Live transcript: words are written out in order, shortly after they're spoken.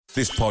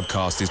This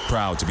podcast is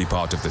proud to be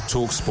part of the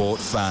TalkSport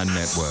Fan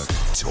Network.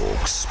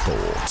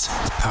 TalkSport.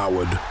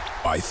 Powered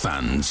by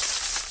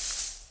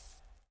fans.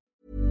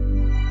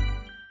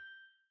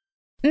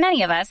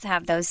 Many of us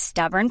have those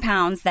stubborn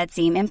pounds that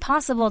seem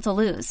impossible to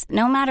lose,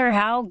 no matter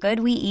how good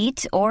we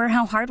eat or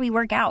how hard we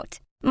work out.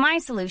 My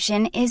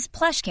solution is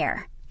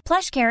PlushCare.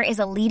 PlushCare is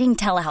a leading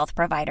telehealth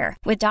provider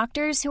with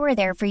doctors who are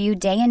there for you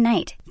day and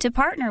night to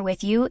partner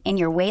with you in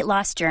your weight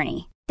loss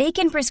journey. They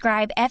can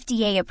prescribe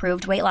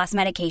FDA-approved weight loss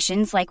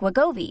medications like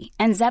Wegovy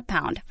and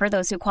Zepbound for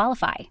those who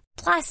qualify.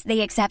 Plus,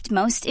 they accept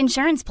most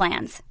insurance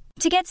plans.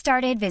 To get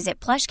started, visit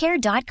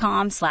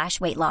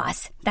plushcare.com/weight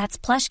loss. That's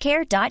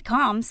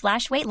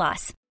plushcare.com/weight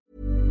loss.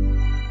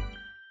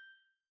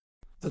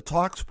 The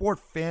TalkSport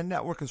Fan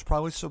Network is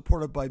proudly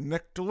supported by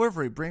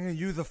McDelivery, bringing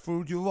you the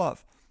food you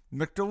love.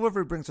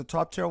 McDelivery brings a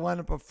top-tier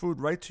lineup of food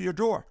right to your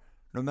door.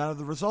 No matter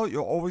the result,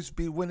 you'll always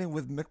be winning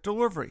with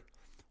McDelivery.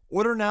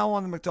 Order now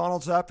on the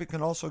McDonald's app. You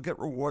can also get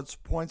rewards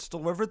points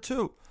delivered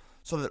too,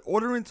 so that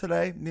ordering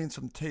today means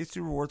some tasty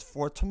rewards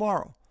for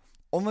tomorrow.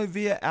 Only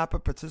via app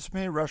at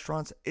participating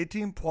restaurants.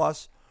 18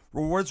 plus.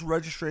 Rewards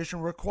registration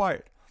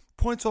required.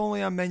 Points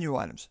only on menu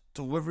items.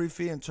 Delivery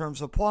fee and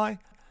terms apply.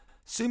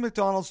 See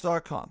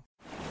McDonald's.com.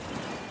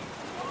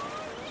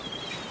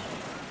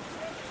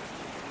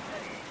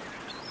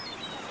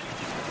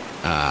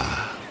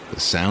 Ah,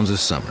 the sounds of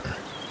summer.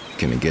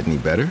 Can it get any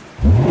better?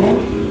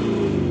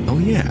 Oh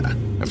yeah,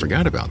 I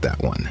forgot about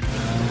that one.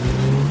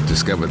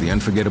 Discover the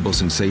unforgettable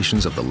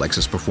sensations of the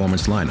Lexus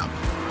Performance lineup.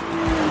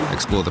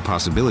 Explore the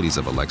possibilities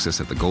of a Lexus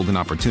at the Golden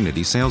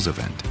Opportunity Sales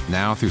Event,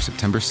 now through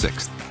September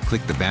 6th.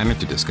 Click the banner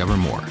to discover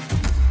more.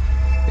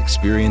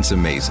 Experience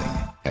amazing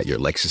at your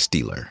Lexus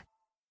dealer.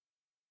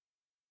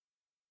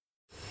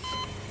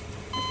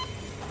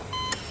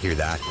 Hear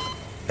that?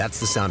 That's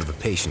the sound of a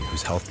patient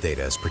whose health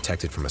data is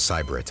protected from a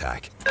cyber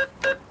attack.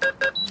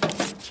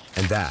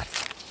 And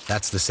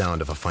that's the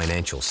sound of a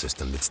financial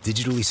system that's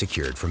digitally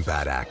secured from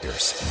bad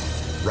actors.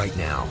 Right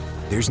now,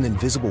 there's an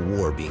invisible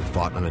war being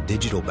fought on a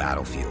digital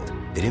battlefield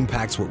that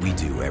impacts what we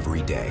do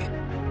every day.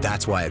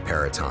 That's why at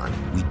Peraton,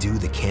 we do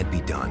the can't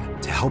be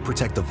done to help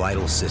protect the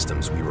vital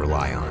systems we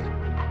rely on.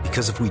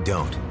 Because if we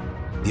don't,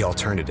 the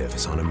alternative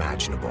is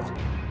unimaginable.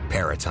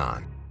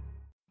 Peraton.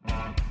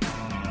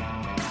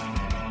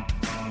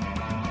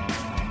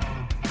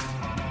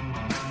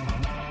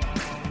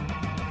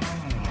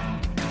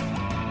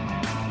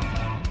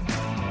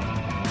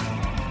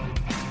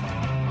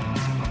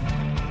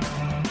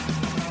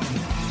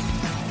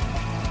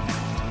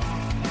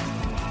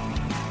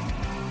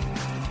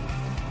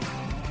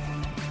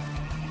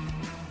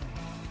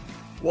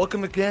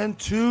 Welcome again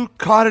to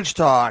Cottage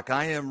Talk.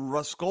 I am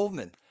Russ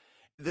Goldman.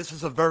 This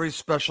is a very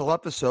special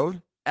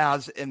episode,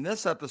 as in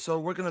this episode,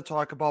 we're going to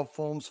talk about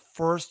Fulham's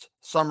first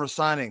summer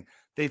signing.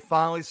 They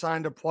finally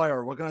signed a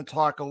player. We're going to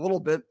talk a little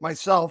bit,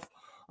 myself,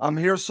 I'm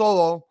here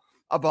solo,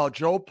 about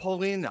Joe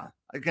Palhinha.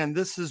 Again,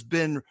 this has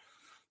been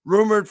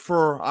rumored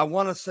for, I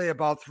want to say,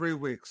 about 3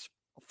 weeks.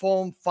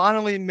 Fulham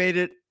finally made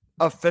it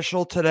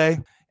official today,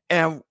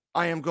 and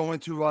I am going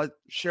to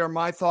share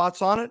my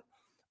thoughts on it.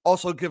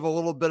 Also give a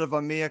little bit of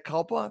a mea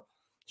culpa,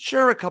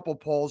 share a couple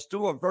polls,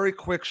 do a very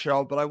quick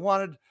show, but I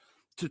wanted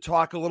to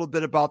talk a little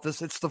bit about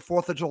this. It's the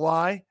 4th of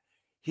July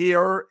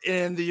here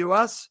in the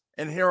U.S.,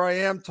 and here I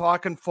am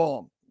talking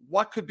Fulham.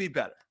 What could be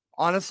better?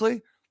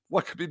 Honestly,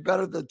 what could be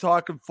better than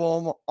talking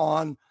Fulham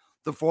on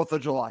the 4th of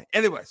July?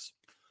 Anyways,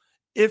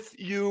 if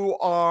you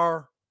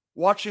are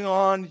watching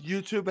on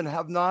YouTube and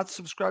have not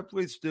subscribed,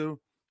 please do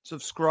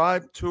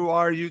subscribe to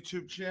our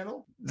YouTube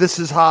channel. This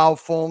is how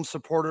Fulham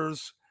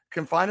supporters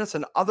can find us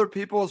and other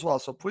people as well.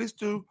 So please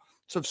do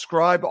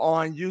subscribe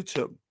on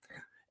YouTube.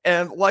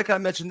 And like I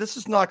mentioned, this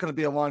is not going to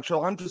be a long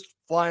show. I'm just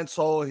flying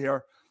solo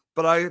here,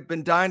 but I've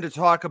been dying to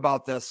talk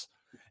about this.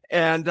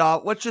 And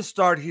let's just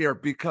start here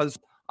because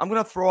I'm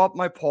going to throw up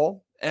my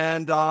poll.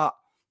 And the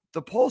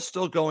poll's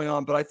still going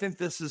on, but I think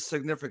this is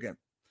significant.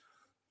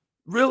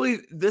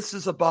 Really, this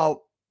is about,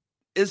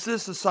 is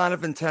this a sign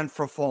of intent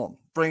for Fulham,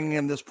 bringing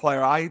in this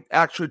player? I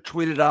actually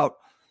tweeted out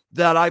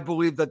that I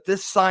believe that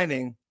this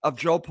signing of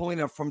Joe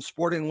Palhinha from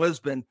Sporting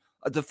Lisbon,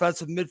 a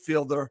defensive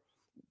midfielder,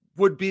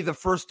 would be the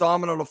first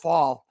domino to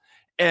fall,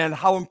 and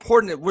how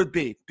important it would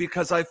be,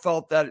 because I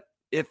felt that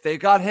if they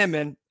got him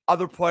in,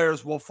 other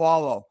players will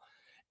follow.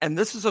 And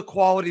this is a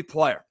quality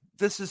player.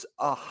 This is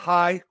a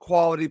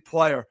high-quality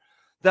player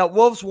that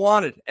Wolves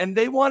wanted, and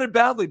they wanted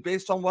badly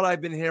based on what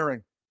I've been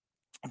hearing.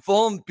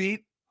 Fulham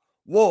beat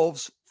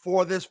Wolves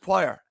for this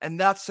player, and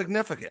that's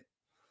significant.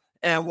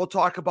 And we'll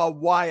talk about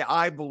why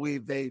I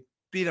believe they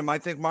beat him. I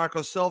think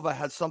Marco Silva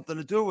had something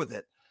to do with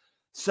it.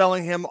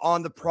 Selling him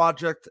on the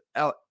project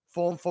at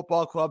Fulham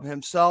Football Club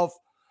himself,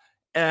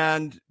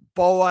 and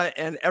Boa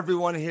and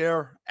everyone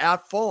here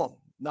at Fulham,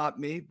 not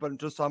me, but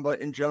just talking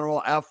about in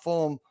general at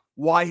Fulham,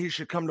 why he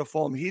should come to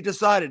Fulham. He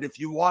decided, if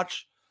you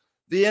watch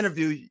the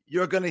interview,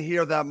 you're going to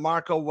hear that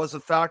Marco was a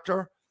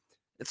factor.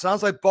 It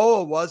sounds like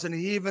Boa was, and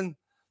he even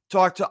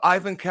talked to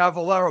Ivan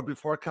Cavallero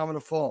before coming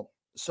to Fulham.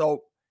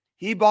 So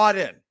he bought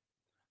in.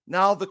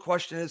 Now the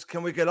question is,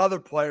 can we get other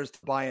players to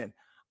buy in?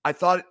 I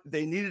thought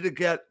they needed to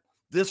get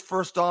this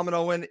first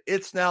domino in.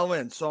 It's now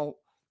in. So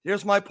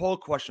here's my poll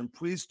question.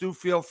 Please do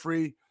feel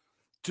free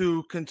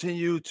to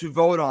continue to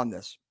vote on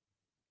this.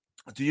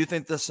 Do you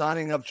think the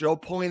signing of Joe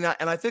Polina,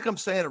 and I think I'm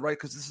saying it right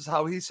because this is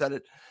how he said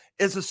it,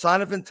 is a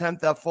sign of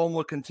intent that Fulham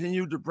will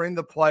continue to bring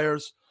the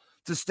players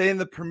to stay in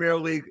the Premier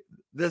League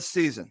this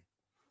season?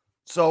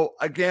 So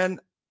again,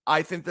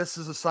 I think this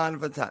is a sign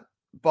of intent,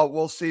 but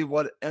we'll see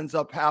what ends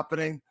up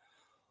happening,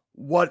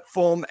 what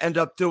Fulham end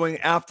up doing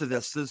after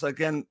this. There's,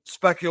 again,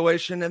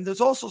 speculation, and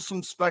there's also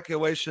some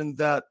speculation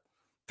that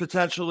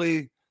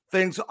potentially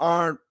things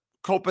aren't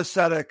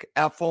copacetic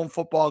at Fulham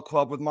Football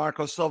Club with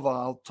Marco Silva.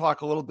 I'll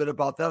talk a little bit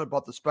about that,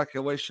 about the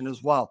speculation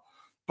as well.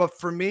 But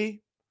for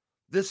me,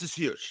 this is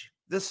huge.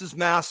 This is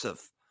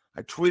massive.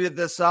 I tweeted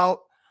this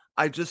out.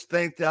 I just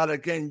think that,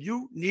 again,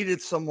 you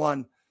needed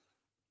someone,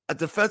 a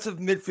defensive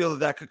midfielder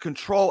that could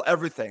control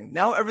everything.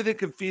 Now everything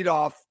can feed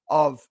off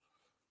of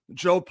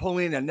Joe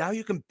Polina. Now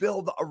you can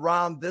build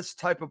around this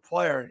type of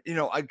player.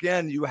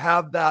 Again, you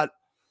have that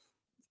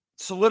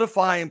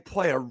solidifying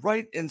player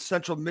right in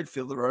central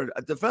midfielder, or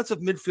a defensive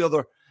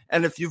midfielder.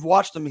 And if you've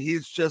watched him,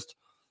 he's just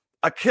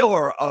a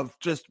killer of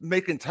just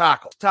making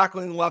tackles,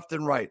 tackling left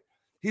and right.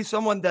 He's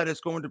someone that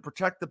is going to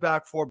protect the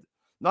back four,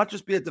 not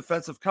just be a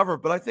defensive cover,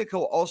 but I think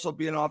he'll also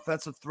be an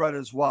offensive threat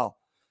as well.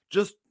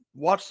 Just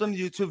watch some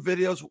YouTube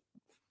videos,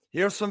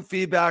 hear some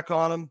feedback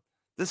on him.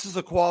 This is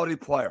a quality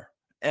player,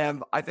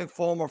 and I think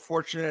Fulham are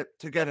fortunate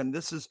to get him.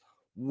 This is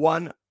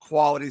one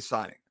quality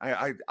signing.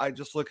 I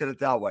just look at it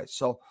that way.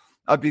 So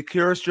I'd be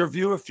curious your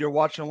view. If you're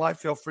watching live,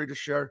 feel free to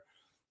share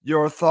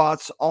your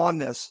thoughts on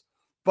this.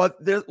 But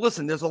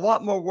listen, there's a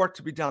lot more work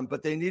to be done,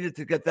 but they needed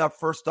to get that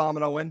first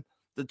domino in.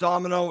 The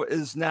domino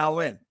is now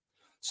in.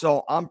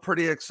 So I'm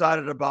pretty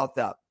excited about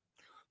that.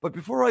 But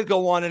before I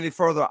go on any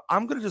further,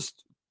 I'm going to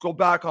just go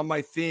back on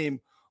my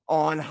theme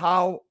on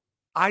how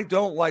I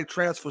don't like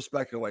transfer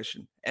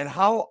speculation and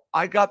how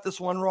I got this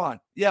one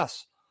wrong.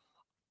 Yes,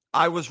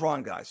 I was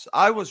wrong, guys.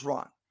 I was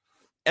wrong.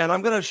 And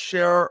I'm going to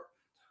share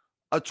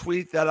a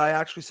tweet that I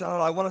actually sent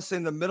out, I want to say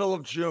in the middle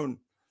of June.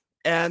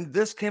 And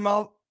this came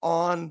out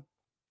on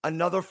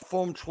another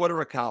Fulham Twitter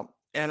account.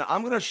 And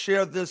I'm going to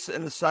share this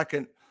in a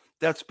second.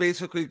 That's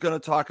basically going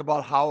to talk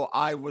about how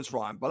I was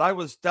wrong. But I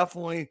was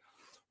definitely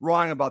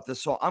wrong about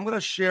this. So I'm going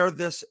to share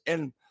this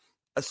in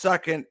a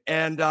second.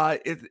 And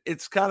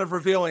it's kind of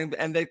revealing.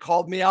 And they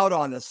called me out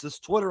on this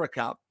Twitter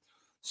account.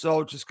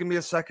 So just give me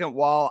a second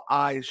while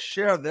I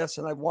share this.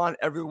 And I want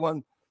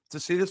everyone to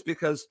see this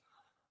because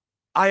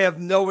I have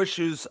no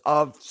issues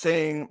of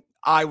saying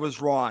I was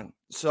wrong.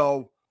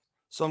 So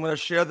I'm going to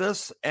share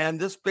this, and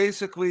this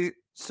basically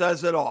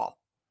says it all.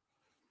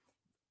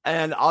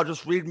 And I'll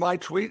just read my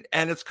tweet,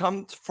 and it's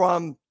come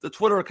from the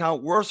Twitter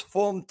account, Worst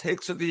Fulham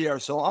Takes of the Year.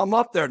 So I'm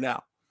up there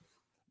now.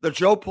 The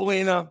Joe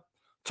Polina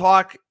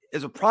talk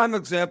is a prime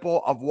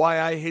example of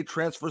why I hate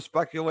transfer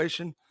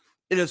speculation.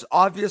 It is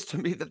obvious to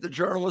me that the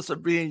journalists are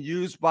being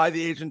used by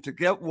the agent to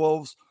get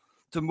Wolves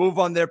to move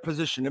on their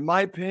position. In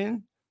my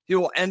opinion, he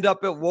will end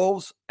up at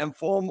Wolves, and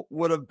Fulham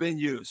would have been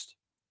used.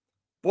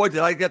 Boy, did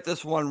I get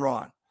this one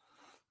wrong.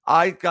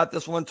 I got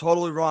this one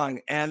totally wrong.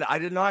 And I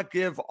did not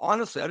give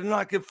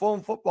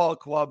Fulham Football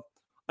Club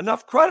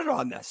enough credit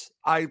on this.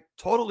 I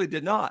totally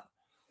did not.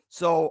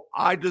 So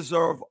I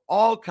deserve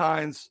all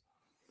kinds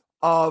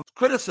of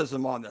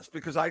criticism on this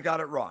because I got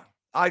it wrong.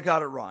 I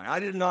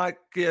did not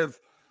give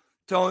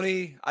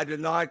Tony, I did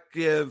not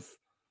give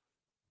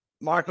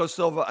Marco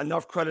Silva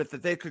enough credit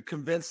that they could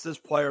convince this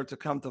player to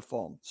come to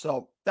Fulham.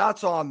 So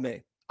that's on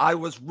me. I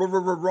was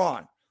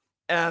wrong.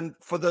 And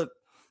for the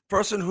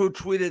person who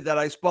tweeted that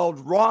I spelled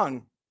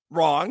wrong,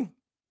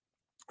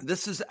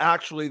 this is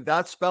actually,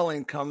 that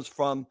spelling comes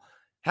from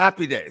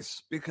Happy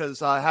Days, because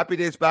Happy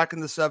Days back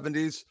in the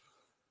 70s,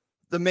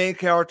 the main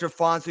character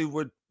Fonzie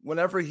would,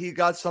 whenever he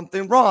got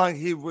something wrong,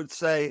 he would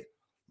say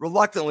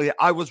reluctantly,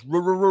 I was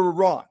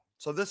wrong.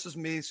 So this is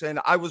me saying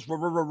I was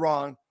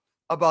wrong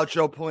about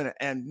Joe Polina.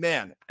 And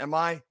man, am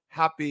I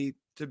happy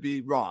to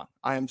be wrong.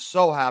 I am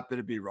so happy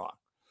to be wrong.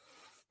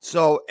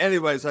 So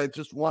anyways, I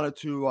just wanted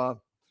to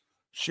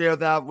share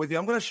that with you.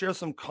 I'm going to share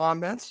some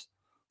comments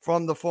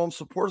from the Fulham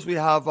supporters. We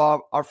have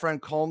our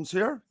friend Combs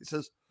here. He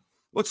says,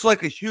 looks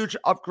like a huge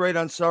upgrade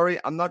on Surrey.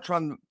 I'm not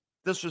trying to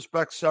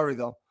disrespect Surrey,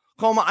 though.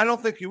 Coleman, I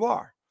don't think you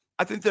are.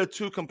 I think they're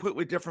two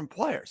completely different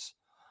players.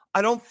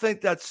 I don't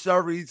think that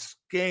Surrey's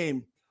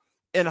game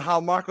and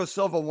how Marco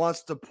Silva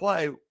wants to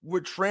play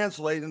would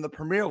translate in the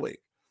Premier League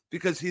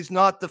because he's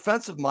not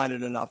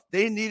defensive-minded enough.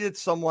 They needed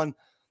someone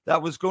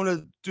that was going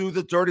to do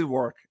the dirty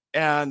work,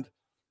 and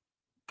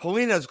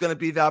Polina is going to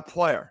be that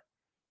player.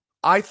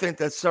 I think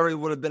that Surrey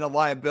would have been a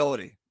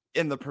liability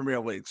in the Premier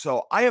League.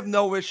 So I have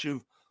no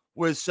issue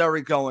with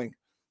Surrey going.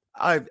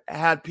 I've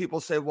had people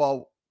say,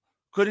 well,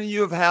 couldn't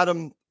you have had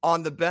him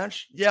on the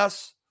bench?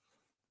 Yes.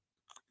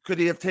 Could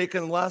he have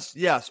taken less?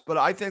 Yes. But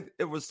I think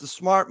it was the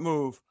smart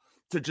move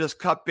to just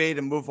cut bait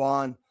and move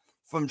on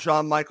from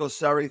Jean-Michael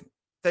Surrey.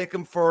 Thank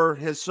him for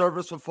his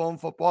service with Fulham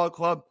Football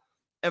Club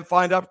and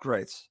find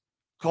upgrades.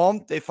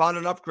 Colm, they found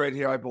an upgrade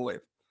here, I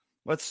believe.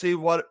 Let's see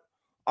what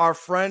our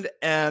friend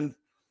and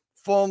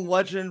Fulham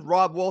legend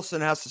Rob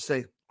Wilson has to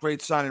say,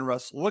 great signing,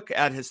 Russ. Look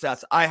at his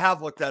stats. I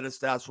have looked at his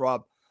stats,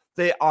 Rob.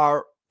 They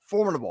are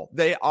formidable.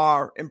 They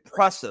are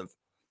impressive.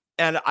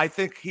 And I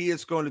think he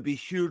is going to be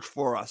huge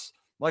for us.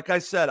 Like I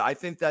said, I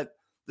think that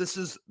this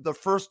is the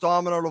first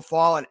domino to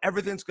fall, and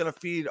everything's going to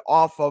feed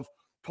off of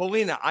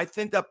Polina. I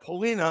think that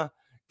Polina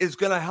is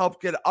going to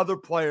help get other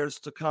players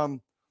to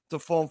come to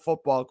Fulham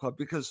Football Club,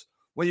 because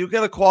when you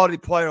get a quality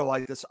player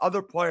like this,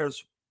 other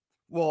players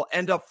will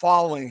end up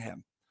following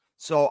him.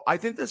 So I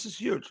think this is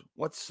huge.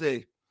 Let's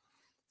see.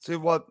 See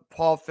what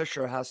Paul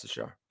Fisher has to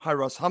share. Hi,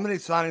 Russ. How many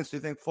signings do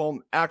you think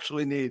Fulham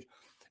actually need?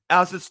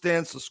 As it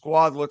stands, the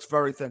squad looks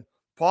very thin.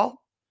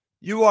 Paul,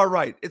 you are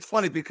right. It's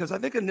funny because I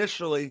think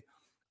initially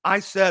I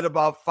said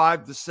about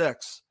 5 to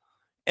 6.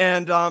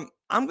 And I'm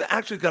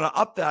actually going to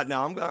up that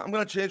now. I'm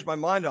going to change my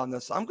mind on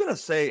this. I'm going to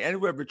say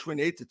anywhere between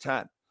 8 to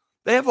 10.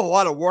 They have a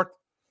lot of work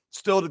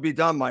still to be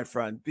done, my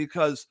friend,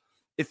 because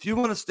if you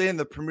want to stay in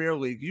the Premier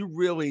League, you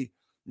really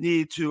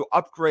need to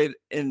upgrade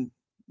in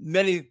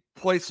many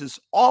places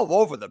all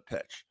over the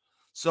pitch.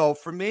 So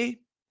for me,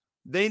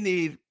 they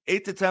need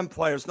 8 to 10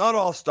 players, not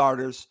all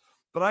starters,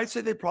 but I'd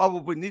say they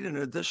probably need an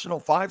additional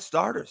 5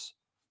 starters,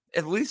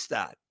 at least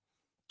that,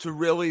 to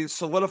really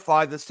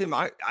solidify this team.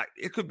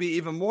 It could be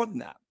even more than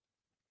that.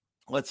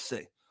 Let's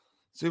see.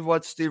 See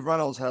what Steve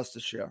Reynolds has to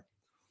share.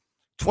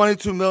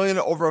 $22 million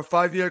over a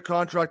 5-year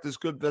contract is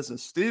good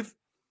business. Steve,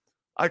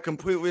 I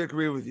completely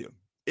agree with you.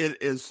 It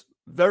is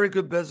very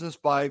good business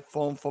by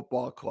Fulham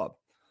Football Club.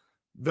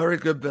 Very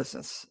good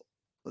business.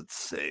 Let's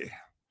see.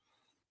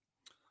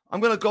 I'm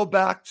going to go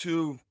back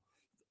to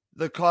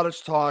the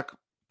Cottage Talk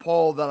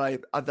poll that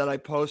I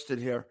posted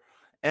here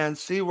and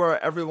see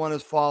where everyone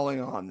is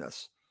falling on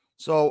this.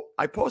 So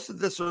I posted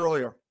this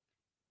earlier,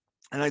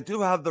 and I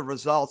do have the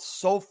results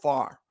so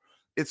far.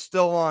 It's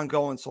still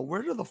ongoing. So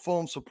where do the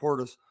Fulham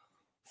supporters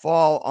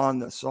fall on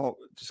this? So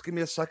just give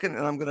me a second,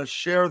 and I'm going to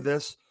share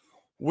this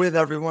with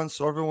everyone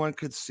so everyone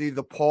could see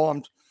the poll.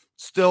 I'm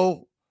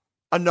still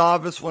a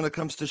novice when it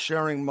comes to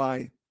sharing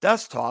my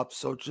desktop,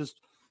 so just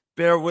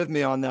bear with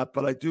me on that.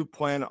 But I do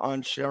plan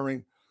on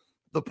sharing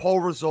the poll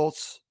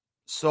results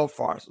so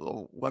far.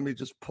 So let me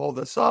just pull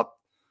this up.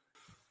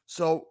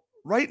 So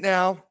right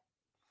now,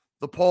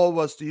 the poll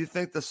was, do you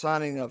think the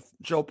signing of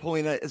Joe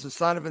Polina is a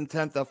sign of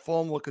intent that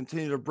Fulham will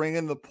continue to bring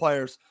in the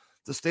players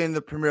to stay in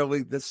the Premier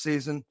League this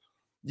season?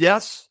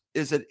 Yes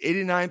is at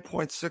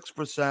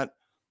 89.6%.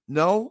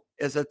 No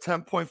is at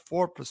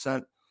 10.4%.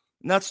 And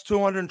that's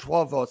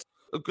 212 votes,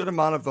 a good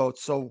amount of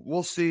votes. So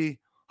we'll see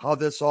how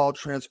this all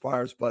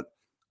transpires. But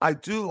I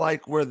do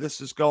like where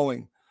this is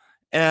going.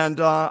 And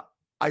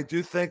I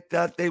do think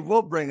that they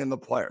will bring in the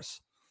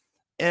players.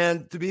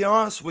 And to be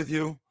honest with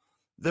you,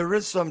 there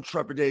is some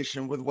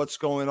trepidation with what's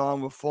going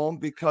on with Fulham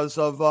because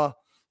of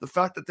the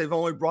fact that they've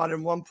only brought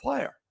in one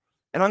player.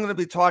 And I'm going to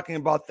be talking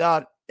about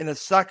that in a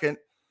second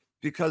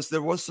because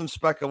there was some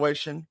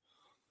speculation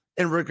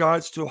in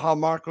regards to how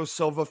Marco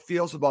Silva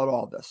feels about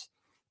all this.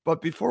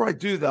 But before I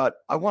do that,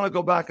 I want to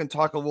go back and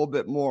talk a little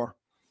bit more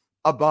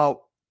about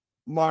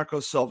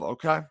Marco Silva,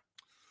 okay?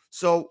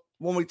 So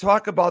when we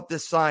talk about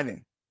this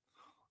signing,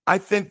 I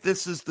think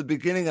this is the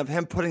beginning of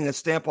him putting a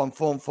stamp on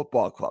Fulham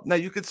Football Club. Now,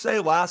 you could say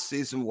last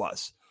season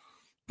was,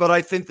 but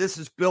I think this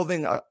is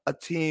building a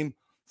team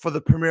for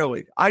the Premier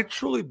League. I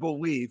truly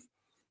believe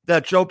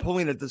that Joe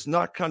Polina does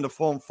not come to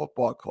Fulham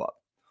Football Club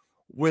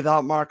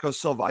without Marco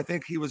Silva. I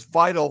think he was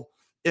vital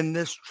in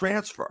this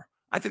transfer.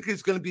 I think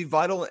he's going to be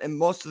vital in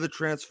most of the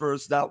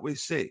transfers that we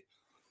see.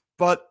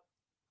 But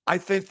I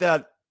think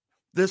that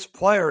this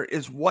player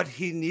is what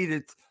he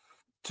needed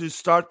to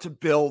start to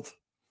build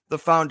the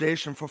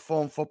foundation for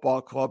Fulham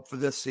Football Club for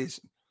this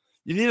season.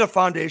 You need a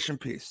foundation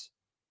piece.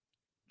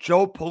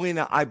 Joe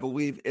Polina, I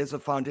believe, is a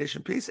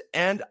foundation piece,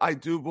 and I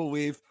do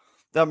believe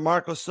that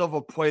Marco Silva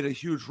played a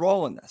huge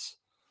role in this.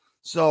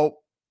 So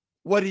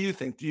what do you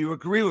think? Do you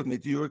agree with me?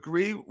 Do you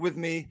agree with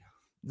me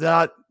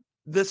that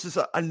this is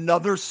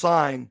another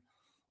sign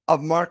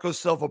of Marco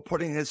Silva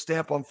putting his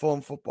stamp on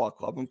Fulham Football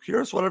Club? I'm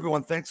curious what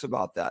everyone thinks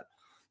about that.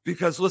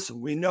 Because,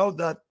 listen, we know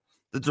that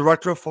the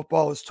director of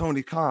football is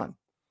Tony Khan,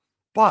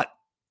 but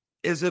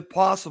is it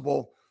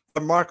possible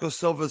that Marco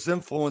Silva's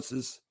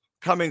influences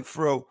coming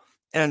through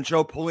and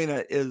Joe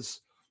Polina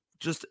is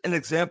just an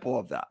example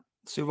of that?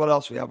 Let's see what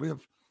else we have. We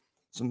have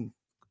some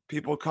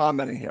people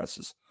commenting here. It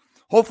says,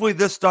 hopefully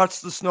this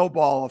starts the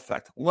snowball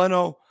effect.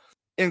 Leno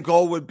in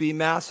goal would be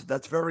massive.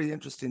 That's very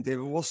interesting,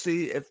 David. We'll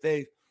see if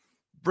they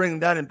bring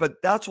that in,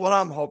 but that's what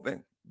I'm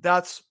hoping.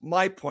 That's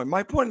my point.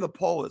 My point of the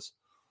poll is,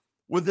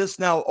 would this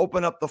now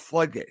open up the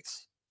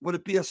floodgates? Would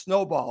it be a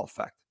snowball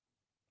effect?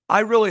 I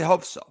really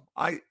hope so.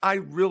 I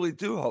really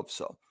do hope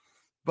so.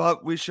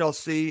 But we shall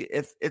see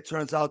if it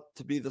turns out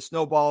to be the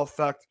snowball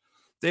effect,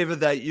 David,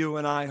 that you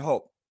and I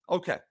hope.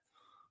 Okay.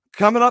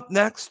 Coming up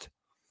next,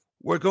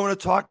 we're going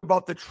to talk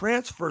about the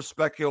transfer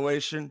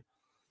speculation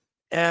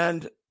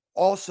and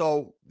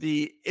also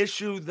the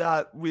issue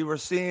that we were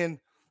seeing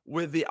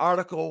with the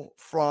article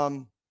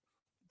from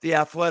The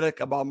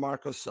Athletic about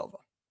Marco Silva.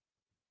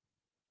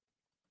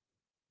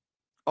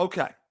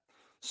 Okay.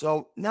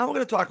 So now we're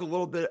going to talk a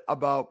little bit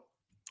about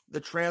the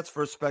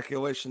transfer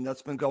speculation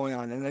that's been going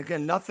on. And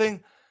again,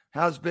 nothing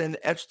has been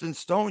etched in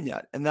stone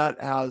yet. And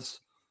that has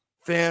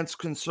fans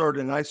concerned.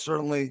 And I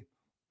certainly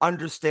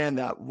understand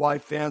that, why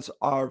fans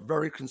are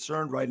very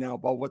concerned right now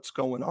about what's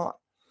going on.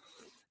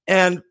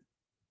 And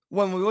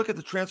when we look at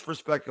the transfer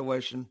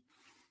speculation,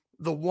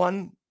 the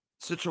one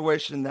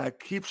situation that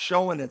keeps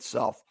showing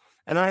itself,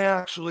 and I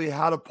actually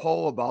had a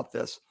poll about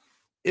this,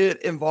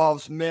 it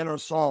involves Manor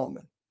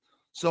Solomon.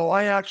 So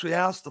I actually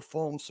asked the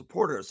Fulham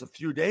supporters a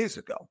few days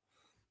ago,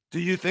 do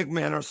you think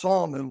Manor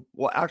Solomon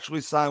will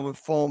actually sign with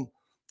Fulham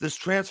this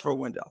transfer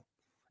window?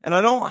 And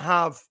I don't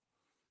have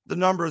the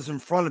numbers in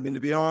front of me, to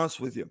be honest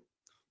with you.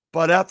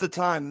 But at the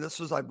time,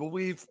 this was, I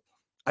believe,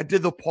 I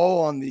did the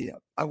poll on the,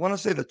 I want to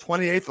say the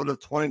 28th or the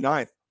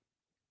 29th.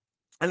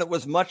 And it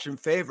was much in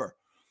favor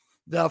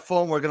that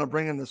Fulham were going to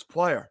bring in this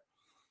player.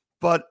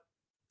 But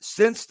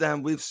since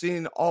then, we've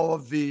seen all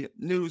of the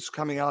news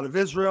coming out of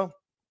Israel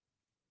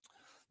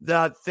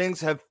that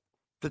things have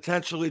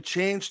potentially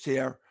changed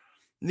here.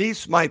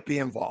 Nice might be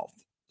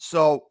involved.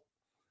 So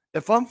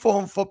if I'm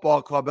Fulham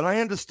Football Club, and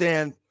I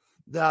understand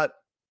that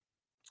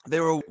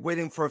they were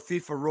waiting for a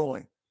FIFA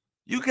ruling,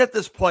 you get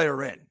this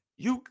player in.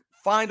 You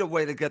find a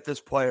way to get this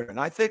player in.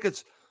 I think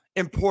it's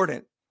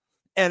important.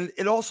 And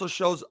it also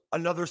shows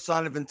another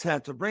sign of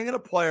intent to bring in a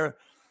player,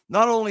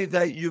 not only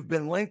that you've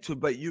been linked to,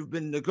 but you've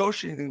been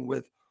negotiating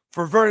with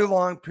for a very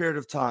long period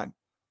of time.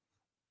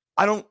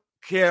 I don't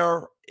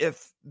care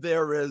if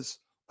there is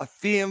a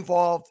fee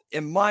involved.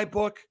 In my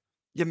book,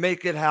 you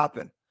make it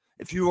happen.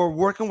 If you are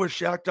working with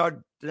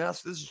Shakhtar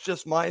Donetsk, this is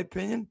just my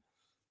opinion,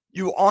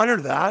 you honor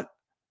that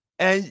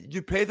and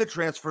you pay the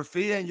transfer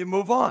fee and you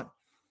move on.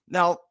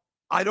 Now,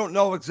 I don't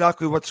know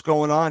exactly what's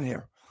going on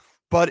here,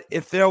 but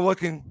if they're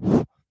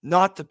looking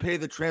not to pay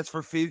the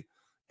transfer fee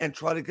and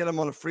try to get them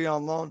on a free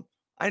on loan,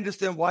 I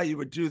understand why you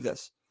would do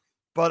this.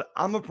 But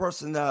I'm a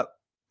person that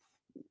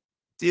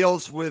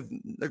deals with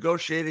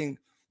negotiating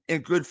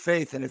in good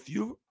faith. And if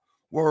you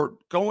were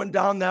going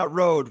down that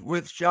road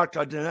with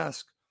Shakhtar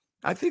Donetsk,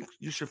 I think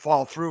you should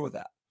follow through with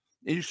that.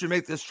 And you should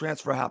make this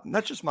transfer happen.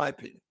 That's just my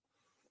opinion.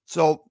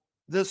 So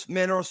this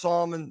Manor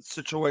Solomon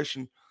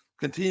situation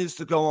continues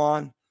to go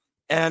on,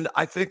 and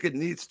I think it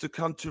needs to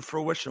come to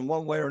fruition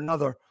one way or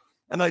another.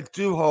 And I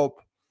do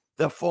hope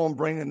that Fulham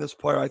bring in this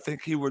player. I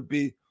think he would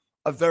be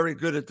a very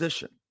good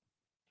addition.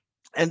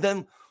 And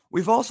then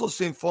we've also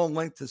seen Fulham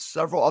linked to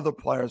several other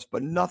players,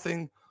 but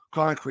nothing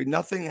concrete.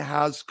 Nothing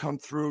has come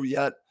through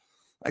yet.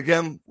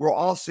 Again, we're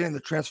all seeing the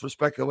transfer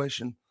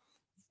speculation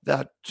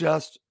that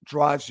just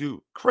drives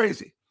you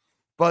crazy.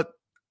 But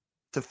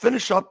to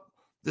finish up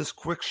this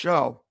quick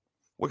show,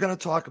 we're going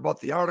to talk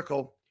about the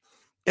article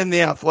in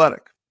The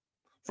Athletic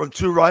from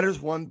two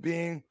writers, one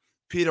being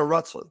Peter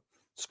Rutzler.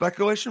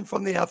 Speculation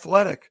from The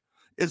Athletic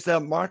is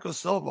that Marco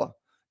Silva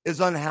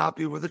is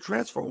unhappy with the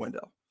transfer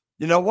window.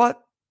 You know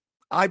what?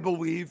 I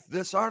believe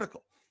this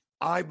article.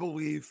 I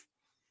believe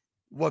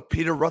what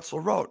Peter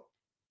Rutzler wrote.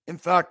 In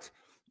fact,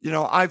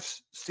 I've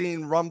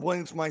seen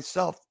rumblings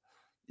myself,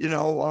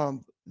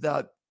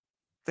 that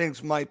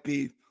things might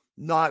be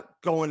not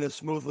going as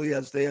smoothly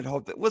as they had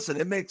hoped. Listen,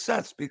 it makes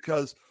sense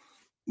because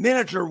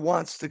manager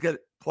wants to get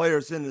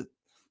players in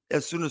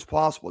as soon as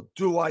possible.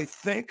 Do I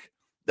think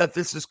that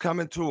this is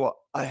coming to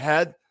a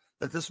head,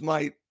 that this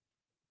might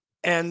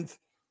end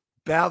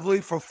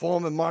badly for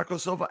Fulham and Marco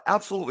Silva?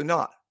 Absolutely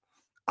not.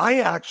 I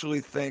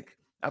actually think,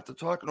 after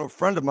talking to a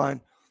friend of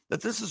mine,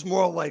 that this is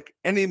more like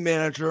any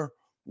manager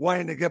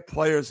wanting to get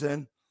players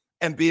in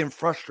and being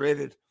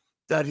frustrated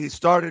that he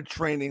started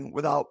training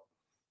without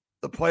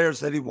the players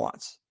that he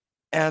wants.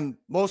 And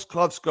most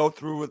clubs go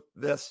through with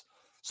this.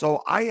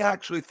 So I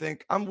actually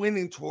think I'm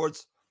leaning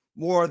towards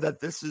more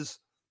that this is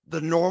the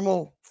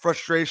normal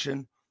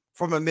frustration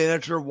from a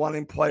manager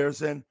wanting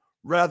players in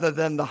rather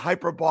than the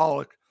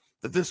hyperbolic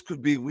that this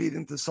could be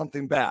leading to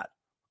something bad.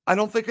 I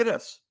don't think it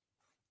is.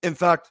 In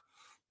fact,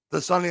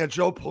 the signing of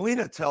Joe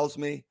Polina tells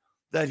me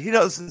that he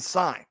doesn't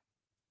sign.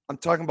 I'm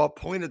talking about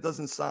Polina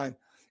doesn't sign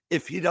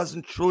if he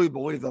doesn't truly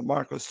believe that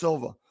Marco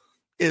Silva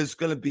is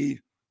going to be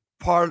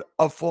part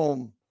of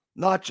Fulham,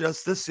 not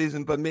just this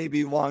season, but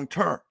maybe long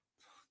term.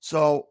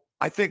 So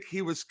I think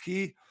he was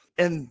key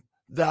in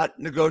that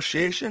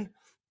negotiation.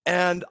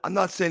 And I'm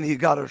not saying he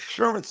got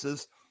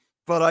assurances,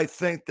 but I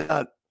think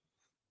that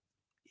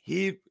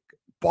he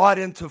bought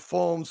into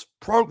Fulham's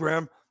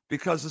program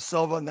because of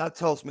Silva. And that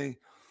tells me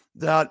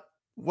that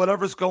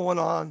whatever's going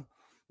on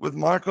with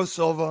Marco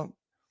Silva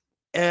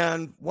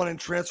and wanting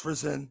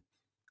transfers in,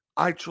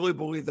 I truly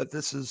believe that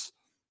this is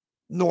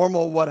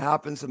normal, what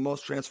happens in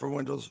most transfer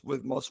windows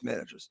with most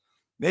managers.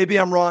 Maybe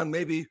I'm wrong.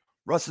 Maybe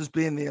Russ is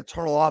being the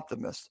eternal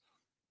optimist.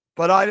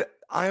 But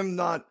I am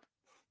not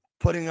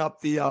putting up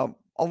the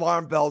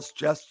alarm bells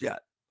just yet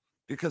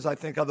because I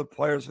think other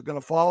players are going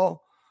to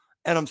follow.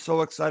 And I'm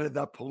so excited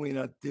that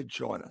Polina did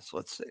join us.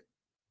 Let's see.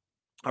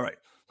 All right.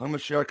 I'm going to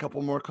share a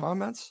couple more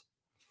comments.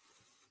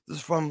 This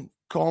is from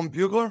Colin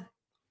Bugler.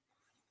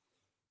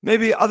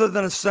 Maybe other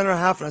than a center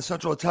half and a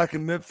central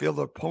attacking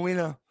midfielder,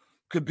 Polina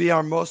could be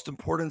our most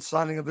important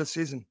signing of this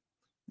season.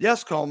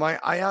 Yes, Colm,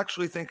 I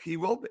actually think he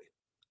will be.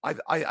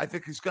 I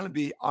think he's going to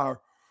be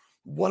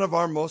one of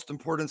our most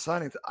important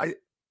signings. I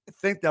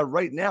think that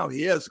right now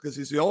he is, because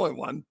he's the only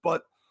one.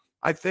 But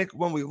I think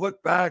when we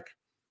look back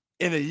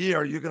in a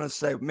year, you're going to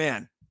say,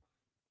 man,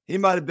 he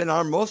might have been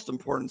our most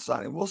important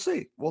signing. We'll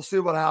see. We'll see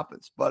what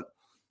happens. But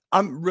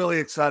I'm really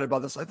excited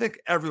about this. I think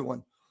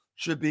everyone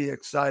should be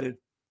excited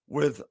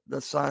with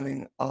the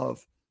signing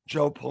of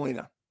Joe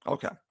Polina.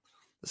 Okay.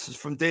 This is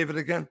from David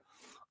again.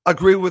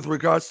 Agree with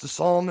regards to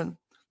Solomon.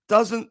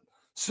 Doesn't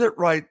sit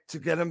right to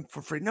get him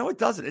for free. No, it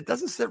doesn't. It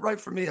doesn't sit right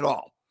for me at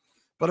all.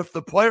 But if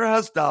the player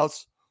has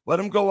doubts, let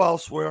him go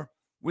elsewhere.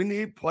 We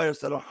need players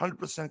that are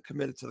 100%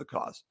 committed to the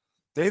cause.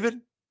 David,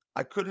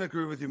 I couldn't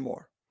agree with you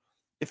more.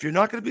 If you're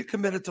not going to be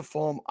committed to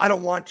Fulham, I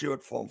don't want you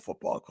at Fulham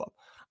Football Club.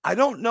 I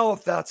don't know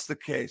if that's the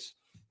case,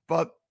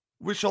 but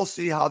we shall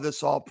see how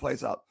this all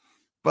plays out.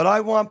 But I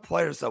want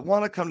players that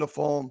want to come to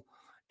Fulham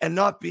and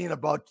not being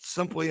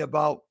simply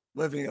about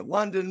living in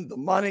London, the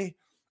money.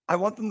 I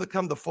want them to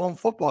come to Fulham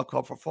Football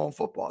Club for Fulham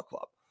Football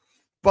Club.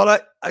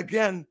 But I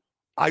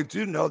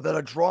do know that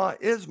a draw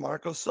is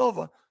Marco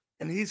Silva,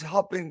 and he's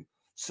helping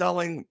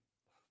selling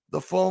the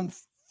Fulham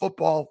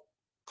Football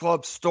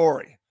Club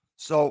story.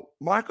 So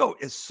Marco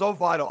is so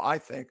vital, I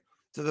think,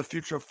 to the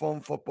future of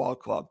Fulham Football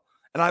Club.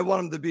 And I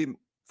want him to be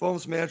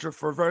Fulham's manager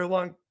for a very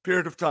long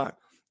period of time.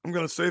 I'm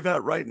going to say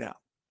that right now.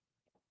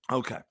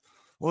 Okay.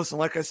 Well, listen,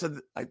 like I said,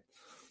 I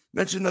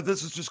mentioned that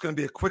this is just going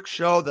to be a quick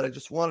show that I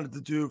just wanted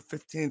to do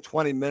 15,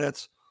 20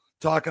 minutes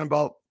talking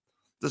about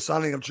the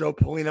signing of Joe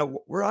Polina.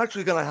 We're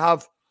actually going to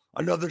have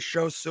another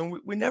show soon.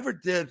 We never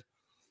did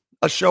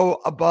a show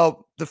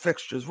about the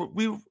fixtures.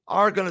 We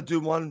are going to do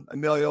one.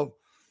 Emilio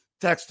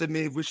texted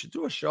me, we should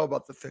do a show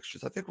about the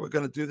fixtures. I think we're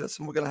going to do this,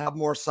 and we're going to have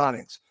more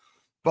signings.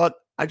 But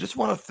I just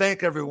want to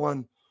thank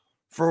everyone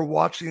for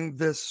watching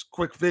this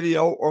quick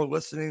video or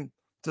listening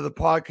to the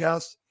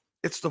podcast.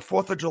 It's the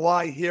 4th of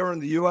July here in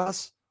the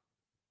U.S.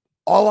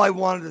 All I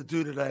wanted to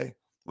do today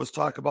was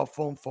talk about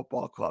Fulham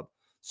Football Club.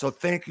 So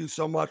thank you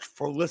so much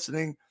for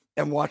listening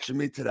and watching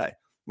me today.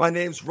 My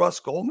name's Russ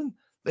Goldman.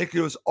 Thank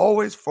you as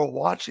always for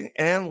watching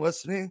and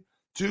listening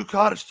to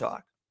Cottage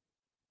Talk.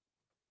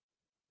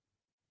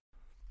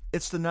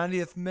 It's the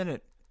 90th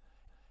minute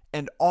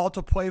and all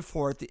to play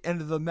for at the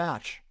end of the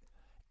match.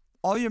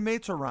 All your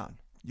mates are around.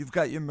 You've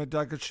got your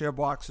McNugget share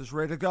boxes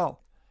ready to go.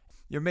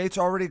 Your mates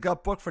already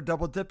got booked for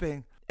double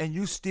dipping, and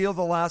you steal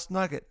the last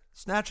nugget,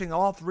 snatching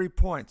all 3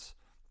 points.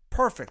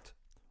 Perfect.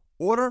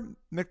 Order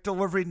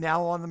McDelivery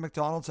now on the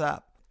McDonald's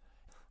app.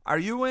 Are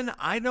you in?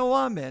 I know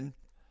I'm in.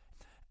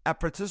 At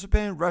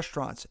participating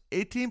restaurants,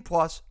 18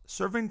 plus,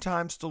 serving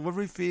times,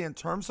 delivery fee, and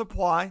terms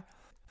apply.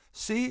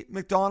 See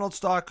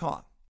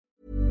McDonald's.com.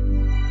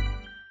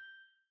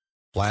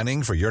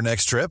 Planning for your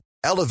next trip?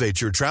 Elevate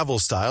your travel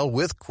style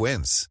with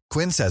Quince.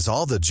 Quince has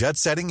all the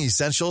jet-setting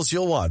essentials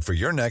you'll want for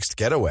your next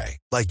getaway,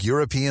 like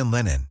European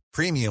linen,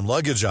 premium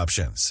luggage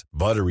options,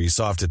 buttery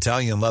soft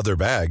Italian leather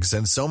bags,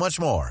 and so much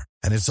more.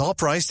 And it's all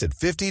priced at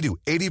 50 to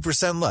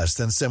 80% less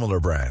than similar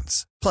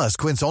brands. Plus,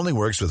 Quince only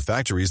works with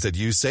factories that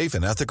use safe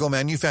and ethical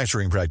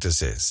manufacturing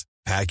practices.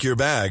 Pack your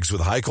bags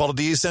with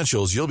high-quality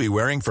essentials you'll be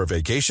wearing for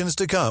vacations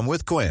to come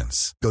with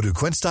Quince. Go to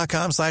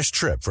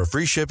quince.com/trip for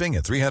free shipping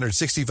and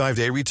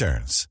 365-day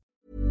returns.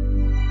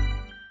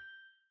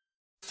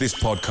 This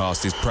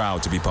podcast is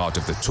proud to be part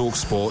of the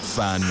TalkSport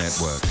Fan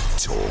Network.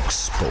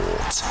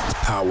 TalkSport.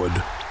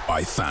 Powered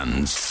by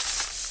fans.